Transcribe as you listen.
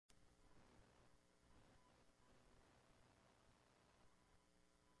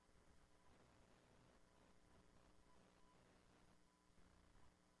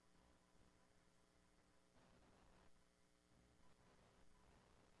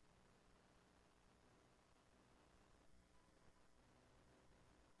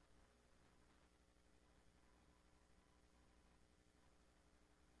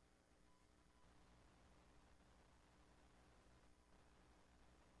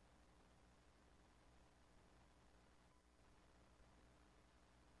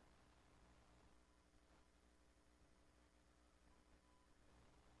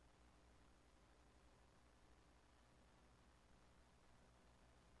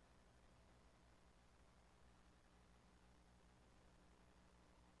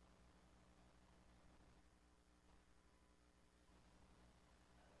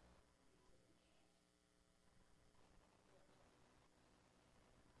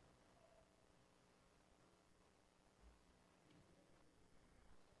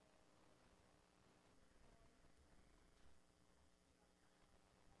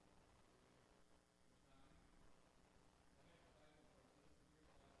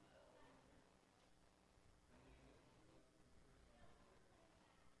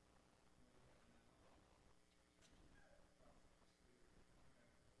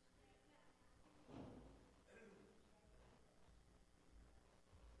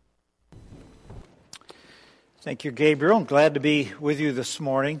Thank you, Gabriel. I'm glad to be with you this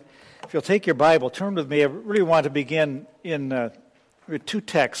morning. If you'll take your Bible, turn with me. I really want to begin in two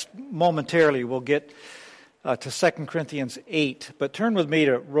texts. Momentarily, we'll get to 2 Corinthians 8, but turn with me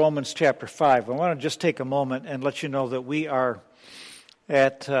to Romans chapter 5. I want to just take a moment and let you know that we are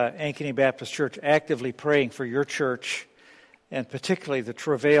at Ankeny Baptist Church actively praying for your church, and particularly the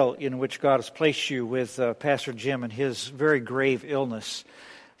travail in which God has placed you with Pastor Jim and his very grave illness,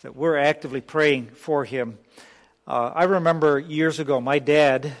 that we're actively praying for him. I remember years ago, my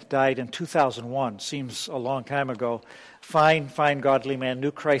dad died in 2001. Seems a long time ago. Fine, godly man,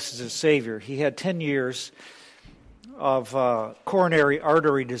 knew Christ as his Savior. He had 10 years of coronary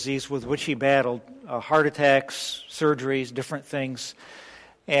artery disease with which he battled, heart attacks, surgeries, different things.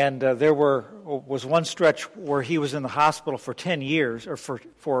 And there was one stretch where he was in the hospital for 10 years, or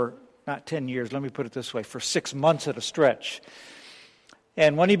for not 10 years, let me put it this way, for 6 months at a stretch.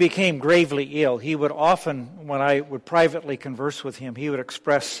 And when he became gravely ill, he would often, when I would privately converse with him, he would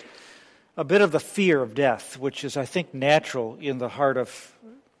express a bit of the fear of death, which is, I think, natural in the heart of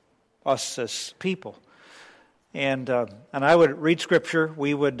us as people. And I would read Scripture,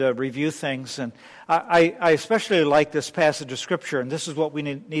 we would review things, and I especially like this passage of Scripture, and this is what we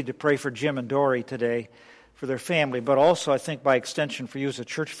need to pray for Jim and Dory today, for their family, but also, I think, by extension, for you as a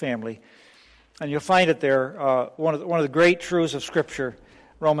church family. And you'll find it there, one of the great truths of Scripture,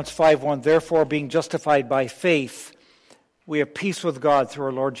 Romans 5:1, therefore, being justified by faith, we have peace with God through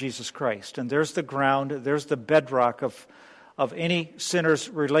our Lord Jesus Christ. And there's the ground, there's the bedrock of any sinner's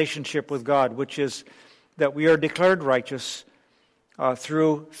relationship with God, which is that we are declared righteous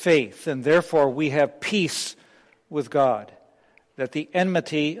through faith. And therefore, we have peace with God. That the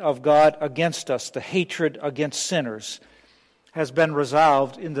enmity of God against us, the hatred against sinners, has been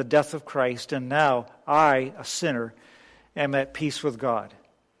resolved in the death of Christ, and now I, a sinner, am at peace with God.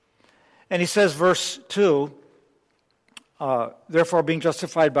 And he says, verse 2, therefore being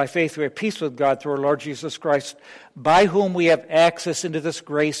justified by faith, we have peace with God through our Lord Jesus Christ, by whom we have access into this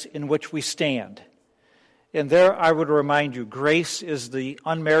grace in which we stand. And there I would remind you, grace is the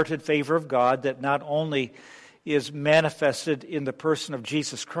unmerited favor of God that not only is manifested in the person of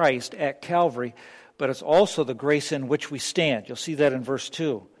Jesus Christ at Calvary, but it's also the grace in which we stand. You'll see that in verse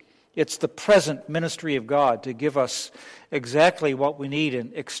 2. It's the present ministry of God to give us exactly what we need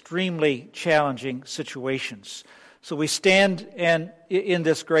in extremely challenging situations. So we stand in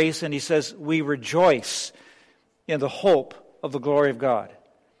this grace, and he says, we rejoice in the hope of the glory of God.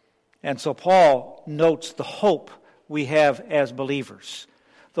 And so Paul notes the hope we have as believers.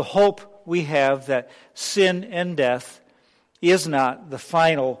 The hope we have that sin and death is not the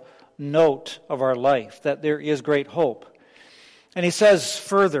final note of our life, that there is great hope. And he says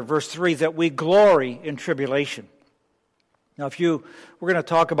further, verse 3, that we glory in tribulation. Now, we're going to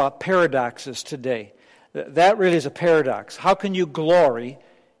talk about paradoxes today. That really is a paradox. How can you glory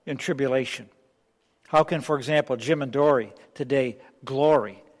in tribulation? How can, for example, Jim and Dory today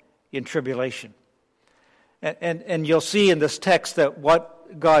glory in tribulation? And you'll see in this text that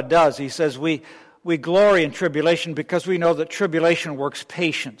what God does, he says we glory in tribulation because we know that tribulation works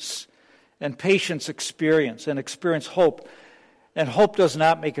patience. And patience experience, and experience hope. And hope does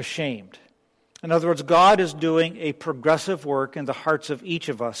not make ashamed. In other words, God is doing a progressive work in the hearts of each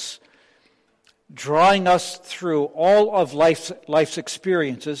of us, drawing us through all of life's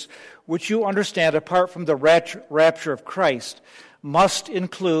experiences, which you understand, apart from the rapture of Christ, must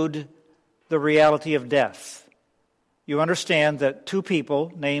include the reality of death. You understand that two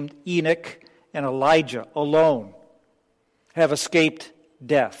people named Enoch and Elijah alone have escaped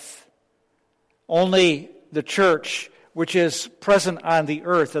death. Only the church, which is present on the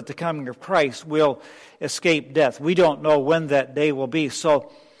earth at the coming of Christ, will escape death. We don't know when that day will be.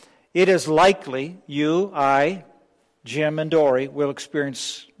 So it is likely you, I, Jim, and Dory will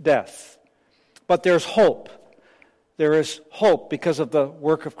experience death. But there's hope. There is hope because of the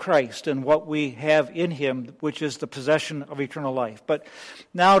work of Christ and what we have in Him, which is the possession of eternal life. But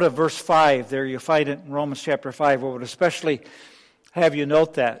now to verse 5, there you find it in Romans chapter 5, I would especially have you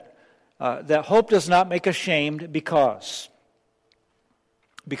note that hope does not make ashamed because,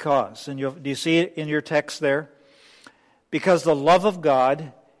 and do you see it in your text there? Because the love of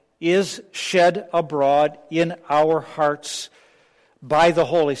God is shed abroad in our hearts by the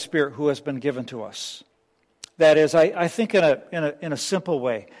Holy Spirit who has been given to us. That is, I think in a simple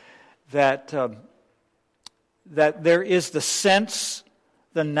way, that there is the sense,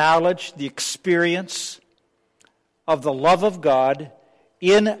 the knowledge, the experience of the love of God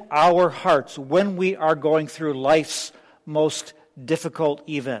in our hearts when we are going through life's most difficult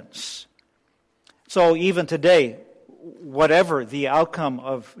events. So even today, whatever the outcome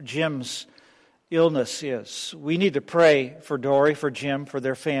of Jim's illness is. We need to pray for Dory, for Jim, for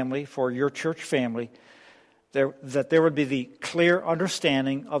their family, for your church family, that there would be the clear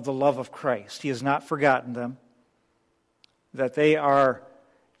understanding of the love of Christ. He has not forgotten them, that they are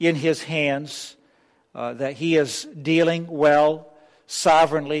in His hands, that He is dealing well,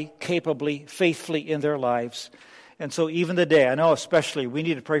 sovereignly, capably, faithfully in their lives. And so even today, I know especially we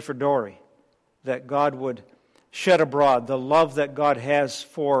need to pray for Dory, that God would shed abroad the love that God has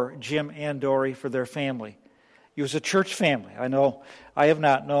for Jim and Dory, for their family. He was a church family. I know I have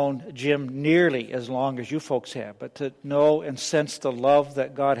not known Jim nearly as long as you folks have, but to know and sense the love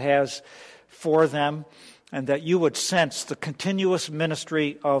that God has for them, and that you would sense the continuous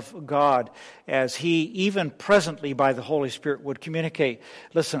ministry of God as He, even presently by the Holy Spirit, would communicate,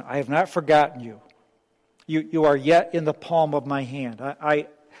 listen, I have not forgotten you. You are yet in the palm of my hand. I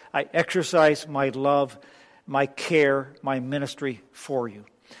exercise my love, my care, my ministry for you.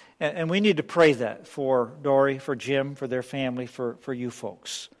 And we need to pray that for Dory, for Jim, for their family, for you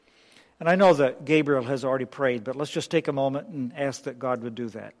folks. And I know that Gabriel has already prayed, but let's just take a moment and ask that God would do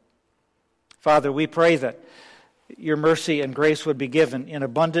that. Father, we pray that your mercy and grace would be given in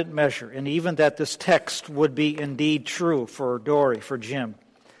abundant measure, and even that this text would be indeed true for Dory, for Jim,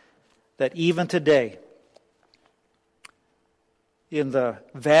 that even today, in the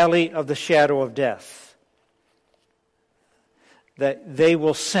valley of the shadow of death, that they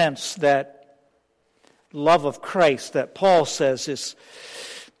will sense that love of Christ that Paul says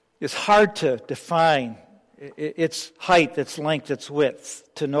is hard to define. Its height, its length, its width,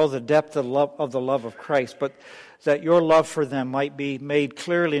 to know the depth of the love of Christ, but that your love for them might be made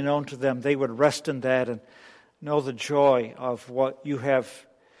clearly known to them. They would rest in that and know the joy of what you have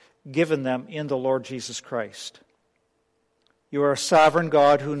given them in the Lord Jesus Christ. You are a sovereign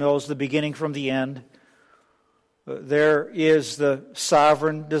God who knows the beginning from the end. There is the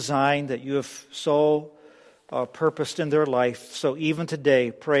sovereign design that you have so purposed in their life. So even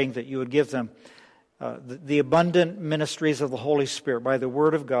today, praying that you would give them the abundant ministries of the Holy Spirit by the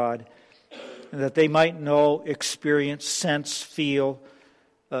Word of God, and that they might know, experience, sense, feel,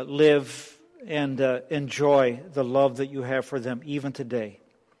 live, and enjoy the love that you have for them even today.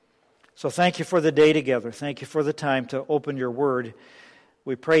 So thank you for the day together. Thank you for the time to open your Word.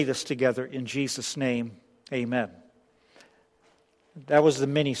 We pray this together in Jesus' name. Amen. That was the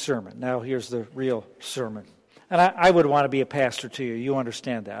mini sermon. Now here's the real sermon. And I would want to be a pastor to you. You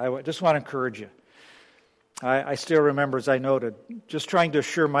understand that. I just want to encourage you. I still remember, as I noted, just trying to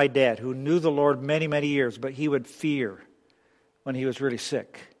assure my dad, who knew the Lord many, many years, but he would fear when he was really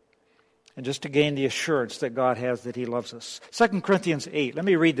sick. And just to gain the assurance that God has that He loves us. 2 Corinthians 8, let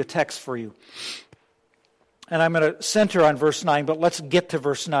me read the text for you. And I'm going to center on verse 9, but let's get to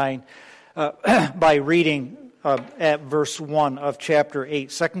verse 9 by reading at verse 1 of chapter 8.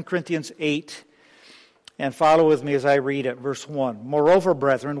 2 Corinthians 8, and follow with me as I read at verse 1. Moreover,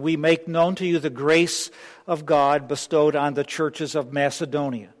 brethren, we make known to you the grace of God bestowed on the churches of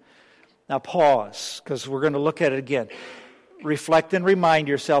Macedonia. Now pause, because we're going to look at it again. Reflect and remind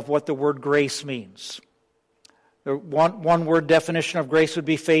yourself what the word grace means. The one word definition of grace would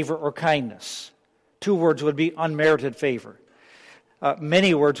be favor or kindness. 2 words would be unmerited favor.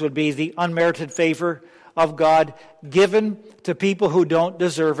 Many words would be the unmerited favor of God given to people who don't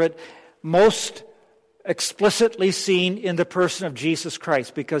deserve it, most explicitly seen in the person of Jesus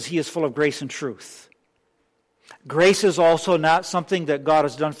Christ, because He is full of grace and truth. Grace is also not something that God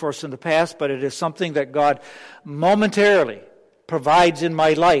has done for us in the past, but it is something that God momentarily provides in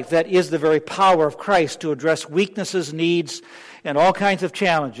my life. That is the very power of Christ to address weaknesses, needs, and all kinds of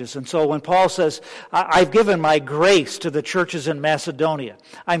challenges. And so when Paul says, I've given my grace to the churches in Macedonia,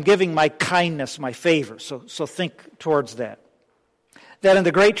 I'm giving my kindness, my favor. So think towards that. That in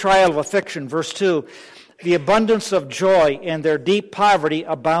the great trial of affliction, verse 2, the abundance of joy and their deep poverty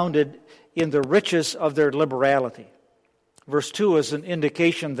abounded in the riches of their liberality. Verse 2 is an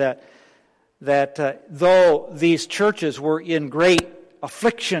indication that though these churches were in great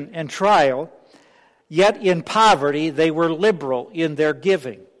affliction and trial, yet in poverty they were liberal in their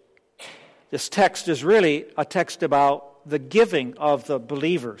giving. This text is really a text about the giving of the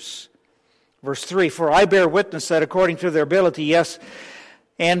believers. Verse 3, for I bear witness that according to their ability, yes,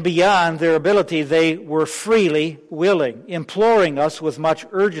 and beyond their ability, they were freely willing, imploring us with much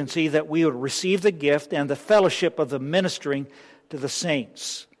urgency that we would receive the gift and the fellowship of the ministering to the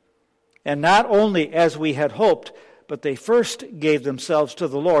saints. And not only as we had hoped, but they first gave themselves to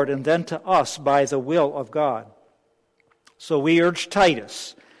the Lord and then to us by the will of God. So we urge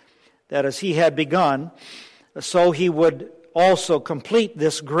Titus that as he had begun, so he would also complete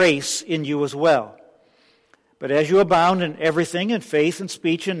this grace in you as well. But as you abound in everything, in faith and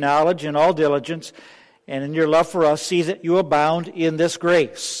speech and knowledge and all diligence, and in your love for us, see that you abound in this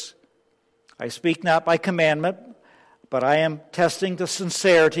grace. I speak not by commandment, but I am testing the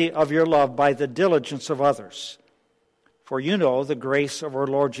sincerity of your love by the diligence of others. For you know the grace of our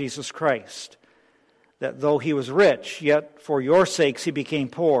Lord Jesus Christ, that though he was rich, yet for your sakes he became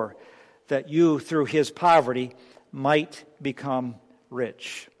poor, that you through his poverty might become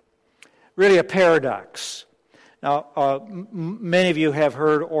rich. Really a paradox. Now, many of you have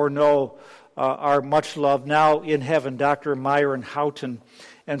heard or know our much-loved, now in heaven, Dr. Myron Houghton.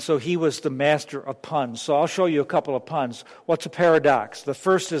 And so he was the master of puns. So I'll show you a couple of puns. What's a paradox? The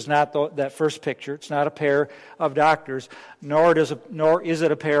first is not that first picture. It's not a pair of doctors, nor is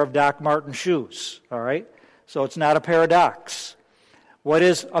it a pair of Doc Marten shoes. All right? So it's not a paradox. What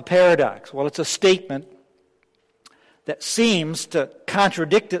is a paradox? Well, it's a statement that seems to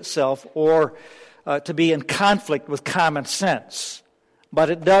contradict itself or to be in conflict with common sense. But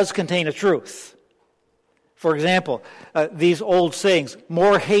it does contain a truth. For example, these old sayings,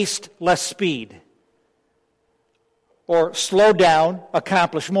 more haste, less speed. Or slow down,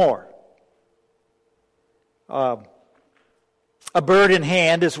 accomplish more. A bird in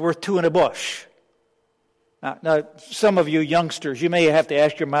hand is worth two in a bush. Now, some of you youngsters, you may have to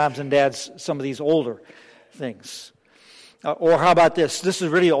ask your moms and dads some of these older things. Or how about this? This is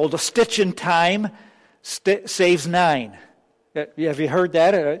really old. A stitch in time saves 9. Have you heard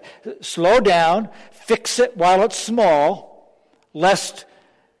that? Slow down, fix it while it's small, lest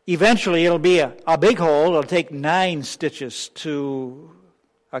eventually it'll be a big hole. It'll take 9 stitches to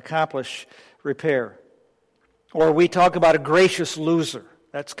accomplish repair. Or we talk about a gracious loser.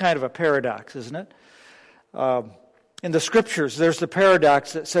 That's kind of a paradox, isn't it? In the Scriptures, there's the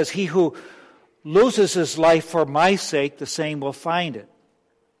paradox that says, he who loses his life for my sake, the same will find it.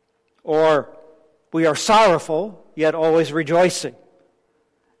 Or we are sorrowful, yet always rejoicing.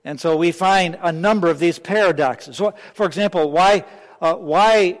 And so we find a number of these paradoxes. So, for example, why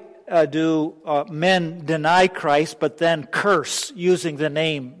do men deny Christ but then curse using the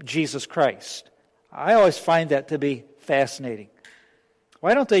name Jesus Christ? I always find that to be fascinating.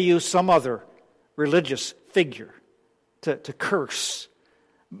 Why don't they use some other religious figure to curse?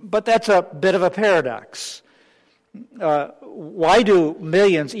 But that's a bit of a paradox. Why do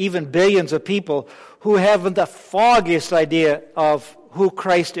millions, even billions of people who haven't the foggiest idea of who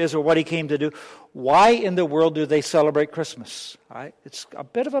Christ is or what he came to do, why in the world do they celebrate Christmas? It's a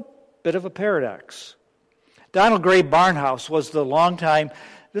bit of a paradox. Donald Gray Barnhouse was the longtime,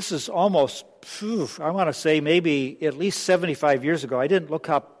 this is almost, I want to say maybe at least 75 years ago. I didn't look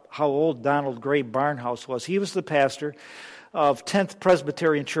up how old Donald Gray Barnhouse was. He was the pastor of 10th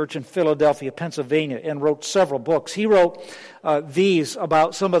Presbyterian Church in Philadelphia, Pennsylvania, and wrote several books. He wrote these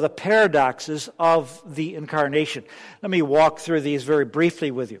about some of the paradoxes of the incarnation. Let me walk through these very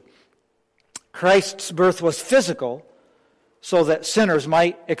briefly with you. Christ's birth was physical so that sinners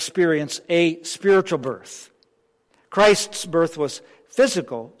might experience a spiritual birth. Christ's birth was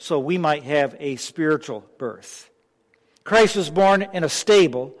physical so we might have a spiritual birth. Christ was born in a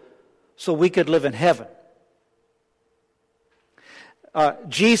stable so we could live in heaven.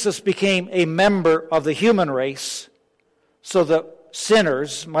 Jesus became a member of the human race so that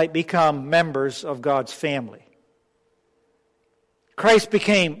sinners might become members of God's family. Christ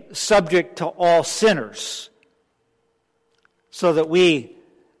became subject to all sinners so that we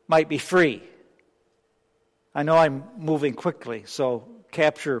might be free. I know I'm moving quickly, so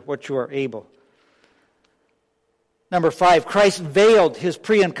capture what you are able. Number 5, Christ veiled his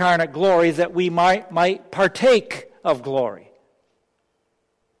pre-incarnate glory that we might partake of glory.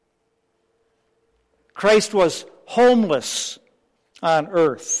 Christ was homeless on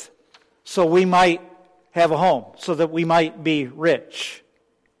earth so we might have a home, so that we might be rich.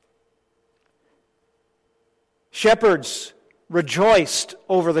 Shepherds rejoiced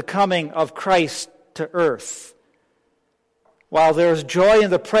over the coming of Christ to earth, while there is joy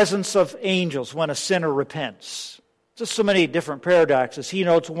in the presence of angels when a sinner repents. Just so many different paradoxes. He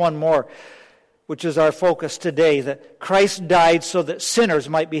notes one more, which is our focus today, that Christ died so that sinners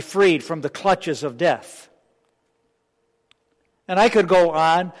might be freed from the clutches of death. And I could go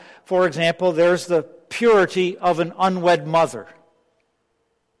on. For example, there's the purity of an unwed mother.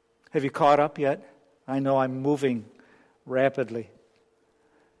 Have you caught up yet? I know I'm moving rapidly.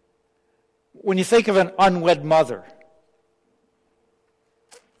 When you think of an unwed mother,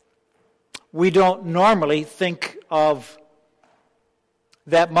 we don't normally think of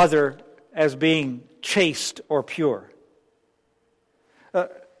that mother as being chaste or pure.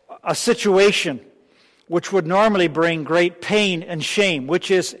 A situation which would normally bring great pain and shame,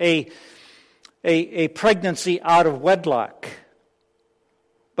 which is a a pregnancy out of wedlock.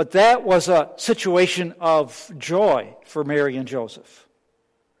 But that was a situation of joy for Mary and Joseph.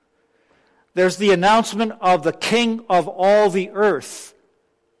 There's the announcement of the King of all the earth.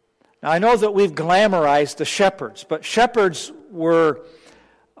 Now, I know that we've glamorized the shepherds, but shepherds were,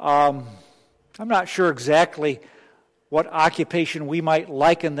 I'm not sure exactly what occupation we might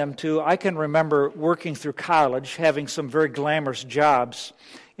liken them to. I can remember working through college, having some very glamorous jobs.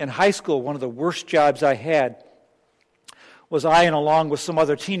 In high school, one of the worst jobs I had was I, and along with some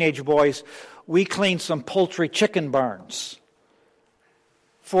other teenage boys, we cleaned some poultry chicken barns.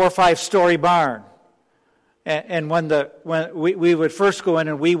 4 or 5 story barn. And when we would first go in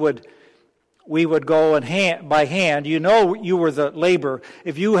and we would go and by hand, you were the laborer.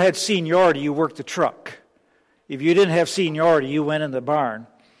 If you had seniority, you worked the truck. If you didn't have seniority, you went in the barn.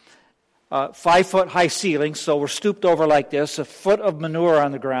 5-foot high ceilings, so we're stooped over like this, a foot of manure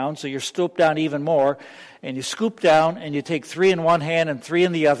on the ground, so you're stooped down even more, and you scoop down and you take 3 in one hand and 3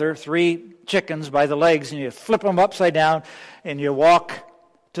 in the other, 3 chickens by the legs, and you flip them upside down, and you walk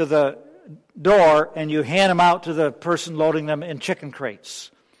to the door and you hand them out to the person loading them in chicken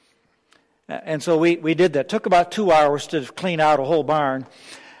crates. And so we did that. It took about 2 hours to clean out a whole barn.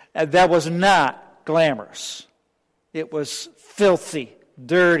 And that was not glamorous. It was filthy,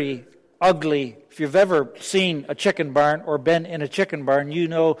 dirty, ugly. If you've ever seen a chicken barn or been in a chicken barn, you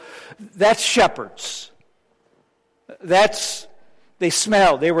know that's shepherds. They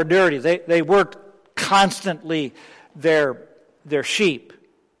smelled, they were dirty, they worked constantly their sheep.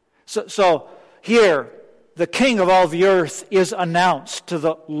 So here, the King of all the earth is announced to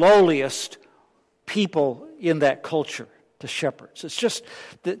the lowliest people in that culture, to shepherds. It's just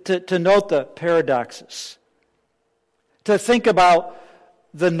to note the paradoxes. To think about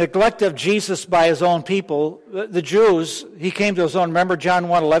the neglect of Jesus by his own people. The Jews, he came to his own. Remember John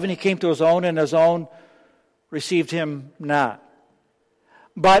 1:11, he came to his own and his own received him not.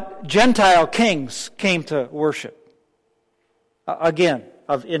 But Gentile kings came to worship. Again,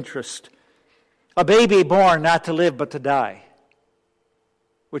 of interest. A baby born not to live but to die,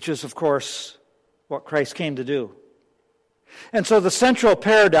 which is, of course, what Christ came to do. And so the central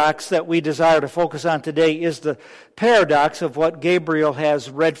paradox that we desire to focus on today is the paradox of what Gabriel has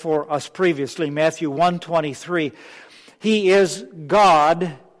read for us previously, Matthew 1:23. He is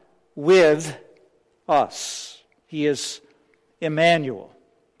God with us. He is Emmanuel.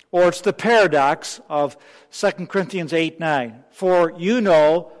 Or it's the paradox of 2 Corinthians 8:9. For you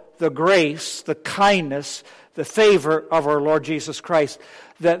know the grace, the kindness, the favor of our Lord Jesus Christ,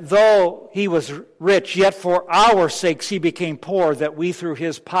 that though he was rich, yet for our sakes he became poor, that we through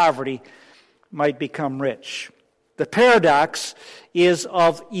his poverty might become rich. The paradox is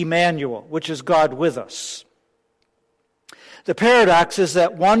of Emmanuel, which is God with us. The paradox is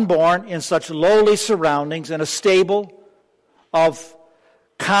that one born in such lowly surroundings in a stable of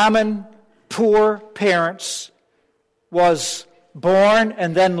common, poor parents was born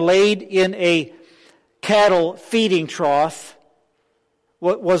and then laid in a cattle feeding trough,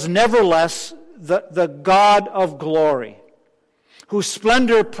 was nevertheless the God of glory, whose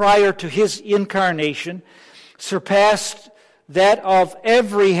splendor prior to his incarnation surpassed that of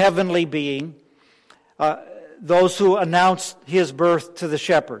every heavenly being, those who announced his birth to the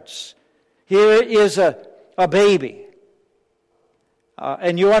shepherds. Here is a baby.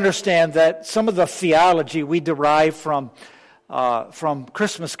 And you understand that some of the theology we derive from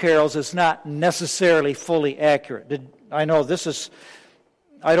Christmas carols is not necessarily fully accurate. I know this is,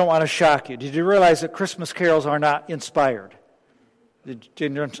 I don't want to shock you. Did you realize that Christmas carols are not inspired? Did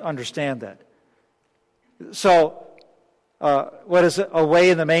you understand that? So, what is it?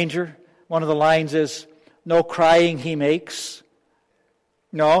 Away in the manger? One of the lines is, no crying he makes.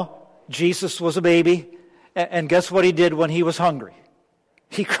 No, Jesus was a baby. And guess what he did when he was hungry?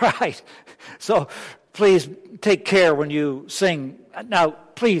 He cried. So please take care when you sing. Now,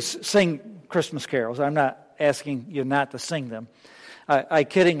 please sing Christmas carols. I'm not asking you not to sing them. I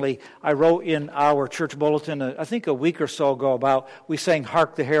kiddingly, I wrote in our church bulletin, I think a week or so ago, about we sang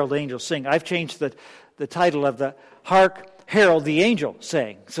Hark the Herald Angels Sing. I've changed the title of the Hark Herald the Angel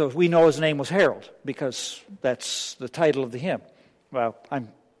Sang. So we know his name was Harold because that's the title of the hymn. Well, I'm,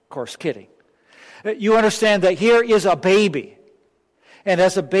 of course, kidding. You understand that here is a baby. And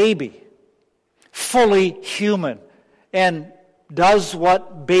as a baby, fully human, and does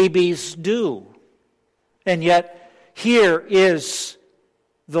what babies do. And yet, here is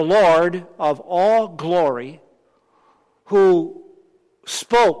the Lord of all glory, who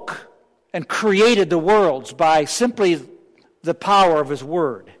spoke and created the worlds by simply the power of his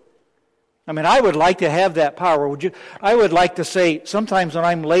word. I mean, I would like to have that power. Would you? I would like to say, sometimes when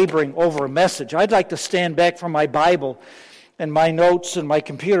I'm laboring over a message, I'd like to stand back from my Bible and my notes and my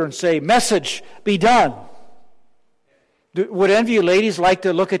computer and say, "Message, be done." Would any of you ladies like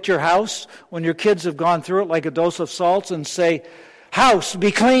to look at your house when your kids have gone through it like a dose of salts and say, "House,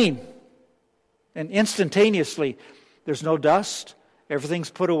 be clean"? And instantaneously, there's no dust, everything's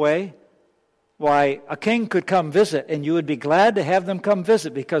put away. Why, a king could come visit, and you would be glad to have them come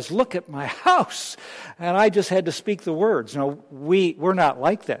visit because look at my house. And I just had to speak the words. No, we're not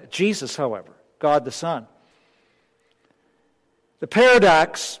like that. Jesus, however, God the Son. The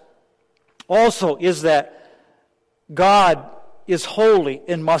paradox also is that God is holy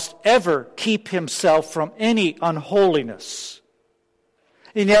and must ever keep himself from any unholiness.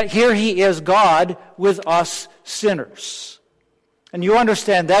 And yet here he is, God with us sinners. And you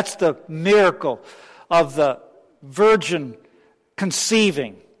understand that's the miracle of the virgin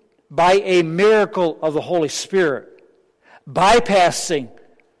conceiving by a miracle of the Holy Spirit, bypassing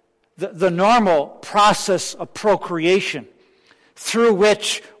the normal process of procreation through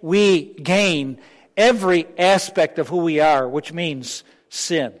which we gain every aspect of who we are, which means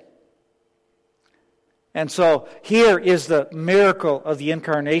sin. And so here is the miracle of the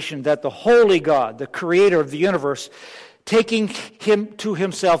incarnation, that the holy God, the creator of the universe, taking him to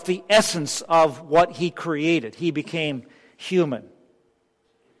himself the essence of what he created. He became human.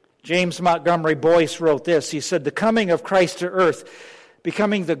 James Montgomery Boyce wrote this. He said, "The coming of Christ to earth,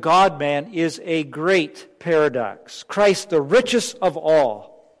 becoming the God-man, is a great paradox. Christ, the richest of all,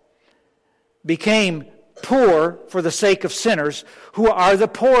 became poor for the sake of sinners who are the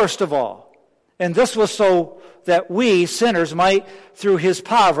poorest of all. And this was so that we, sinners, might, through his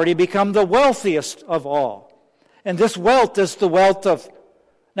poverty, become the wealthiest of all. And this wealth is the wealth of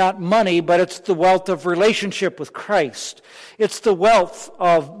not money, but it's the wealth of relationship with Christ. It's the wealth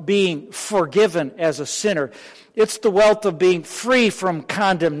of being forgiven as a sinner. It's the wealth of being free from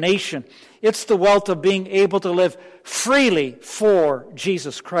condemnation. It's the wealth of being able to live freely for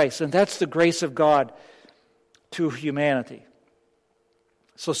Jesus Christ. And that's the grace of God to humanity.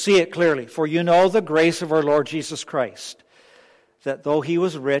 So see it clearly. For you know the grace of our Lord Jesus Christ, that though he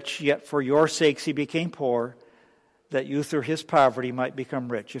was rich, yet for your sakes he became poor, that you through his poverty might become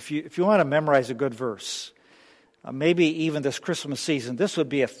rich. If you want to memorize a good verse, maybe even this Christmas season, this would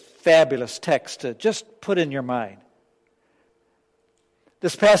be a fabulous text to just put in your mind.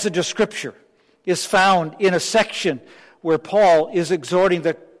 This passage of Scripture is found in a section where Paul is exhorting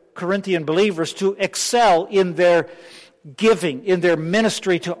the Corinthian believers to excel in their giving, in their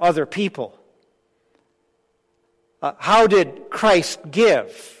ministry to other people. How did Christ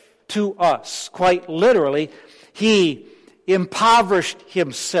give to us? Quite literally, he impoverished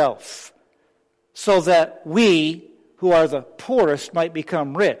himself so that we, who are the poorest, might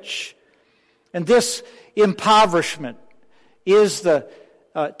become rich. And this impoverishment is the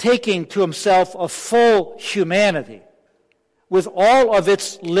taking to himself a full humanity with all of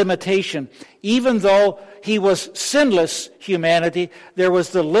its limitation. Even though he was sinless humanity, there was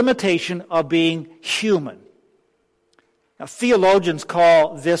the limitation of being human. Now, theologians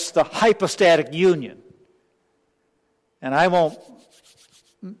call this the hypostatic union. And I won't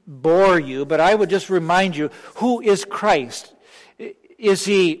bore you, but I would just remind you, who is Christ? Is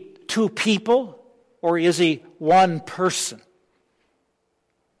he two people or is he one person?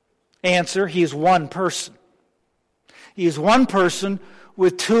 Answer, he is one person. He is one person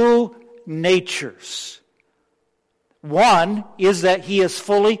with two natures. One is that he is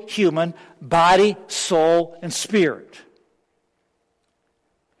fully human, body, soul, and spirit.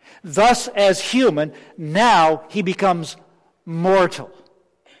 Thus, as human, now he becomes mortal.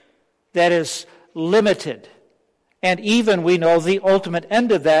 That is, limited. And even we know the ultimate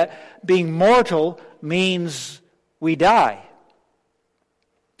end of that, being mortal, means we die.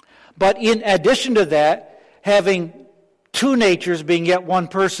 But in addition to that, having two natures, being yet one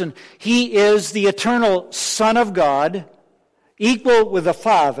person, he is the eternal Son of God, equal with the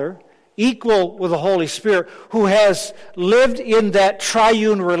Father, equal with the Holy Spirit, who has lived in that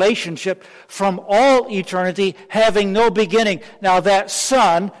triune relationship from all eternity, having no beginning. Now that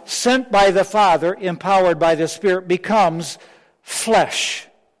Son, sent by the Father, empowered by the Spirit, becomes flesh.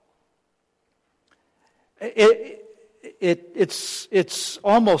 It's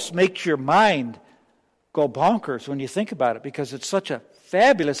almost makes your mind go bonkers when you think about it, because it's such a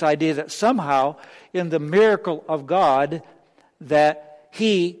fabulous idea that somehow in the miracle of God that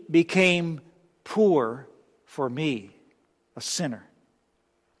he became poor for me, a sinner.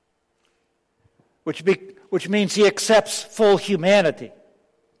 Which means he accepts full humanity.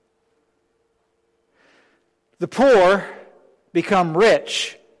 The poor become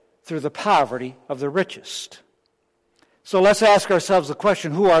rich through the poverty of the richest. So let's ask ourselves the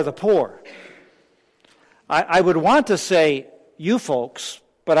question, who are the poor? I would want to say you folks,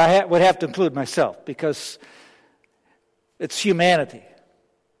 but I would have to include myself, because it's humanity.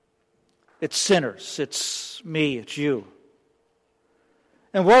 It's sinners. It's me. It's you.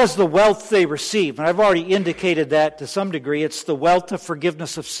 And what is the wealth they receive? And I've already indicated that to some degree. It's the wealth of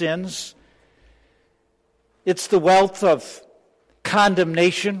forgiveness of sins. It's the wealth of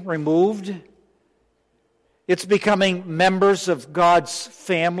condemnation removed. It's becoming members of God's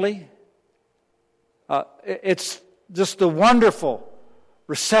family. It's just the wonderful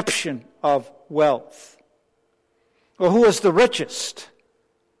reception of wealth. Well, who is the richest?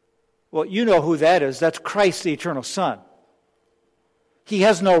 Well, you know who that is. That's Christ, the eternal Son. He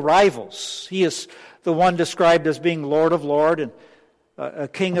has no rivals. He is the one described as being Lord of Lords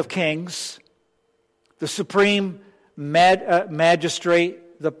and King of Kings, the supreme magistrate,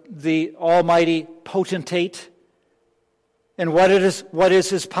 the almighty potentate. And what is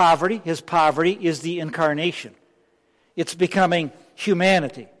his poverty? His poverty is the incarnation. It's becoming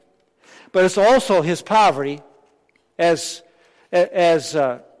humanity. But it's also his poverty, as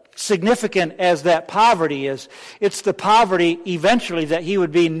significant as that poverty is, it's the poverty eventually that he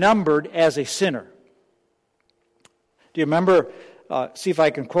would be numbered as a sinner. Do you remember, see if I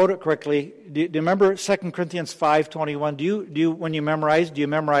can quote it correctly, do you remember 2 Corinthians 5:21? Do you when you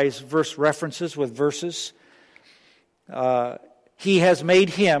memorize verse references with verses? He has made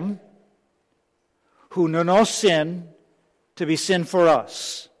him who knew no sin to be sin for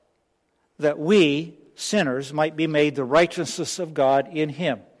us, that we, sinners, might be made the righteousness of God in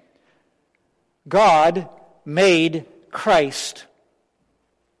him. God made Christ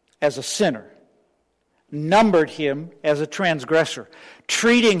as a sinner, numbered him as a transgressor,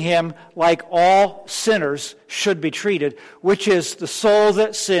 treating him like all sinners should be treated, which is the soul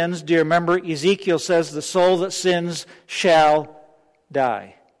that sins. Do you remember Ezekiel says, the soul that sins shall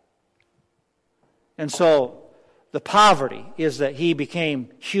die. And so the poverty is that he became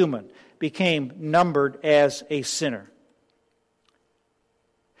human, became numbered as a sinner.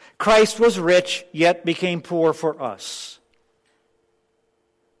 Christ was rich, yet became poor for us.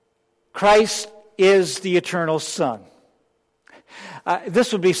 Christ is the eternal Son.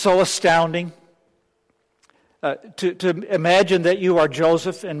 This would be so astounding to imagine that you are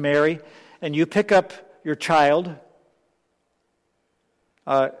Joseph and Mary, and you pick up your child.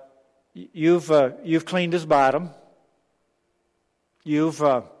 You've cleaned his bottom. You've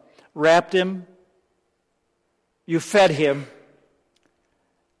wrapped him. You've fed him.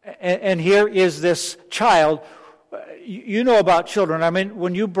 And here is this child. You know about children. I mean,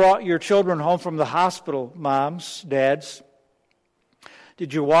 when you brought your children home from the hospital, moms, dads,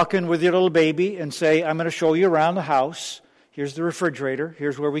 did you walk in with your little baby and say, I'm going to show you around the house. Here's the refrigerator.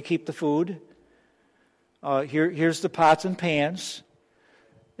 Here's where we keep the food. Here's the pots and pans.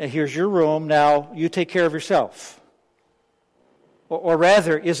 And here's your room. Now you take care of yourself. Or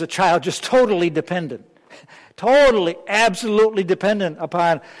rather, is a child just totally dependent? Totally, absolutely dependent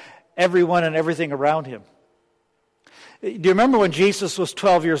upon everyone and everything around him. Do you remember when Jesus was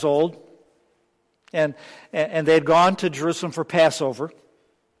 12 years old and they had gone to Jerusalem for Passover?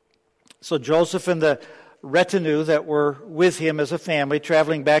 So Joseph and the retinue that were with him as a family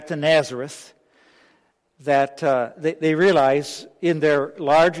traveling back to Nazareth, that they realize in their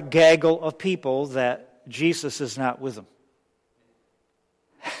large gaggle of people that Jesus is not with them.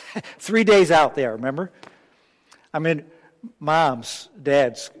 3 days out there, remember? I mean, moms,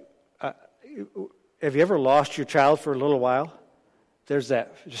 dads, have you ever lost your child for a little while? There's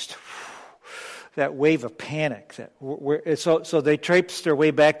that wave of panic. So they traipse their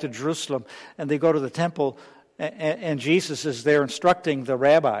way back to Jerusalem, and they go to the temple, and Jesus is there instructing the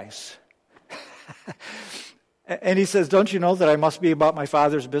rabbis. And he says, don't you know that I must be about my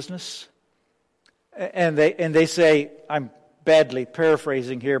Father's business? And they say, I'm badly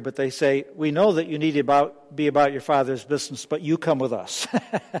paraphrasing here, but they say, we know that you need to be about your Father's business, but you come with us.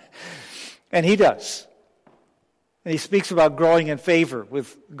 And he does. And he speaks about growing in favor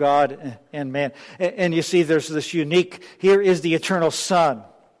with God and man. And you see there's this unique, here is the eternal Son.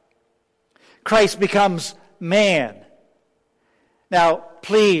 Christ becomes man. Now,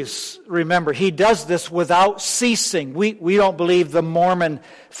 please remember, he does this without ceasing. We don't believe the Mormon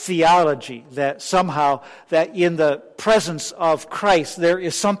theology that somehow that in the presence of Christ there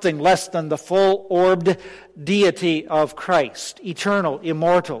is something less than the full-orbed deity of Christ, eternal,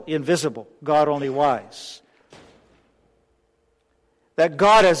 immortal, invisible, God only wise. That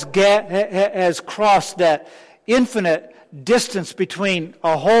God has crossed that infinite distance between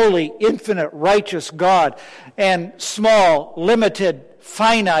a holy, infinite, righteous God and small, limited,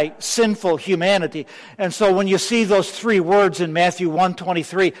 finite, sinful humanity. And so when you see those three words in Matthew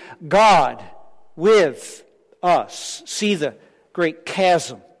 1:23, God with us, see the great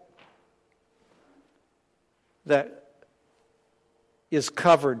chasm that is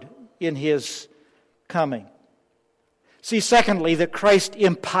covered in his coming. See, secondly, that Christ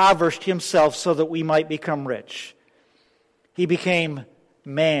impoverished himself so that we might become rich. He became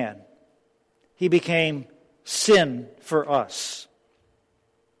man. He became sin for us.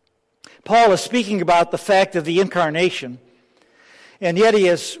 Paul is speaking about the fact of the incarnation, and yet he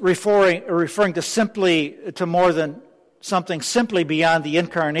is referring to more than something simply beyond the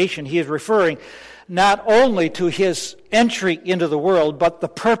incarnation. He is referring not only to his entry into the world, but the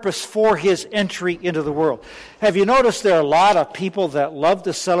purpose for his entry into the world. Have you noticed there are a lot of people that love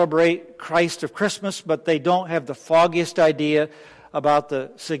to celebrate Christ of Christmas, but they don't have the foggiest idea about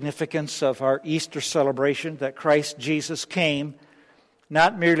the significance of our Easter celebration, that Christ Jesus came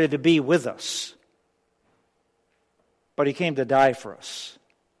not merely to be with us, but he came to die for us.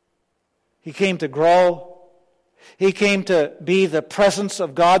 He came to grow. He came to be the presence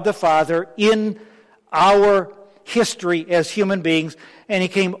of God the Father in our history as human beings, and he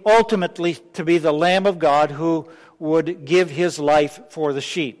came ultimately to be the Lamb of God who would give his life for the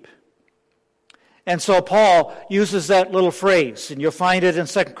sheep. And so Paul uses that little phrase, and you'll find it in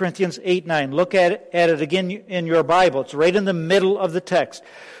 2 Corinthians 8:9. Look at it again in your Bible. It's right in the middle of the text.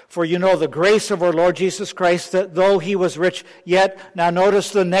 For you know the grace of our Lord Jesus Christ, that though he was rich, yet, now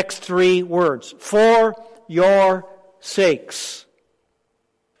notice the next three words, for your sakes.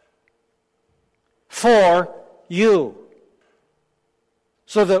 For you,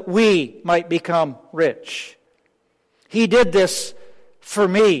 so that we might become rich. He did this for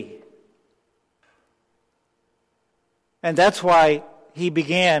me. And that's why he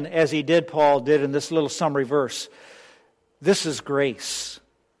began, as he did, Paul did in this little summary verse. This is grace.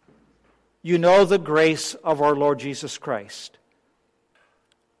 You know the grace of our Lord Jesus Christ.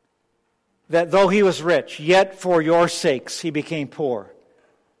 That though he was rich, yet for your sakes he became poor,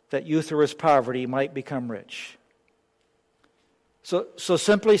 that you through his poverty might become rich. So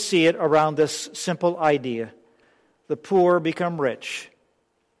simply see it around this simple idea. The poor become rich.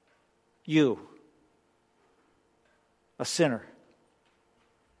 You, a sinner,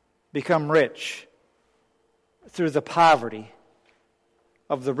 become rich through the poverty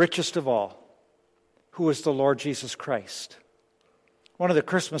of the richest of all, who is the Lord Jesus Christ. One of the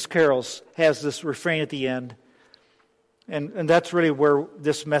Christmas carols has this refrain at the end, and that's really where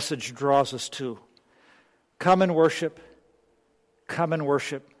this message draws us to. Come and worship, come and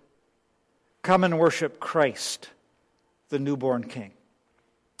worship, come and worship Christ, the newborn King.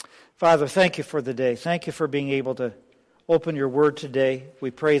 Father, thank you for the day. Thank you for being able to open your word today.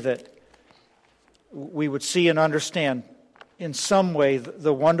 We pray that we would see and understand in some way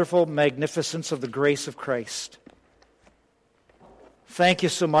the wonderful magnificence of the grace of Christ. Thank you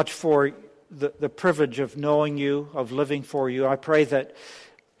so much for the privilege of knowing you, of living for you. I pray that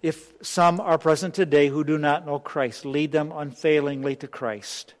if some are present today who do not know Christ, lead them unfailingly to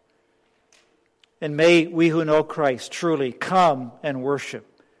Christ. And may we who know Christ truly come and worship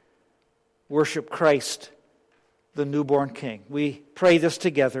Christ, the newborn King. We pray this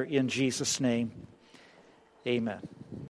together in Jesus' name. Amen.